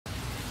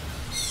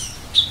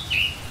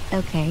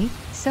Okay,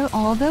 so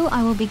although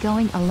I will be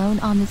going alone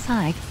on this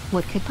hike,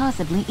 what could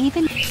possibly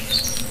even...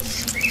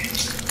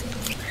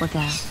 What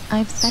the?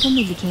 I've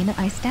suddenly became an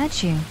ice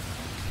statue.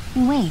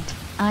 Wait,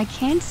 I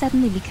can't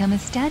suddenly become a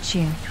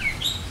statue.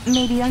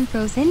 Maybe I'm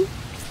frozen?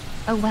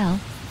 Oh well,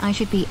 I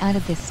should be out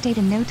of this state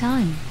in no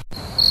time.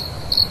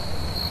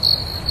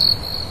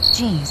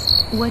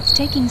 Jeez, what's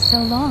taking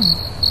so long?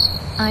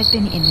 I've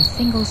been in a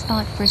single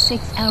spot for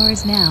 6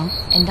 hours now,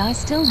 and I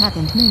still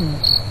haven't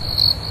moved.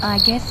 I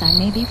guess I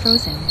may be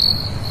frozen.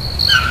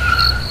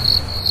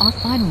 Oh,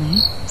 finally,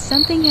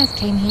 something has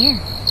came here.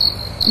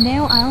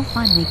 Now I'll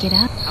finally get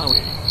out. Howie,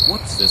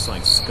 what's this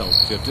ice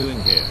sculpture doing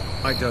here?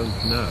 I don't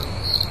know.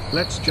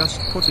 Let's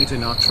just put it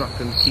in our truck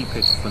and keep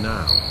it for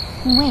now.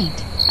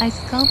 Wait, ice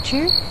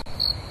sculpture?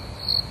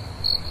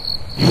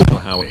 Oh,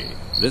 Howie,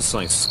 this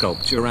ice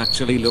sculpture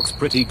actually looks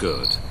pretty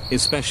good,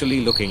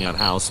 especially looking at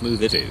how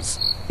smooth it is.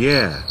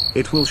 Yeah,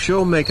 it will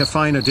sure make a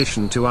fine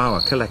addition to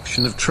our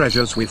collection of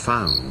treasures we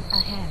found.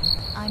 Ahem,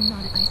 I'm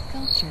not an ice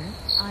sculpture,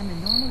 I'm a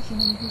normal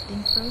human who's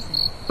been frozen.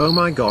 Oh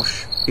my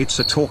gosh, it's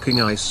a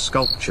talking ice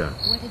sculpture.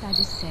 What did I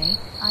just say?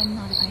 I'm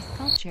not an ice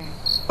sculpture.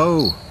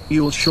 Oh,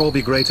 you'll sure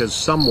be great as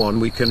someone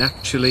we can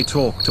actually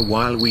talk to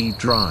while we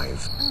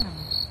drive.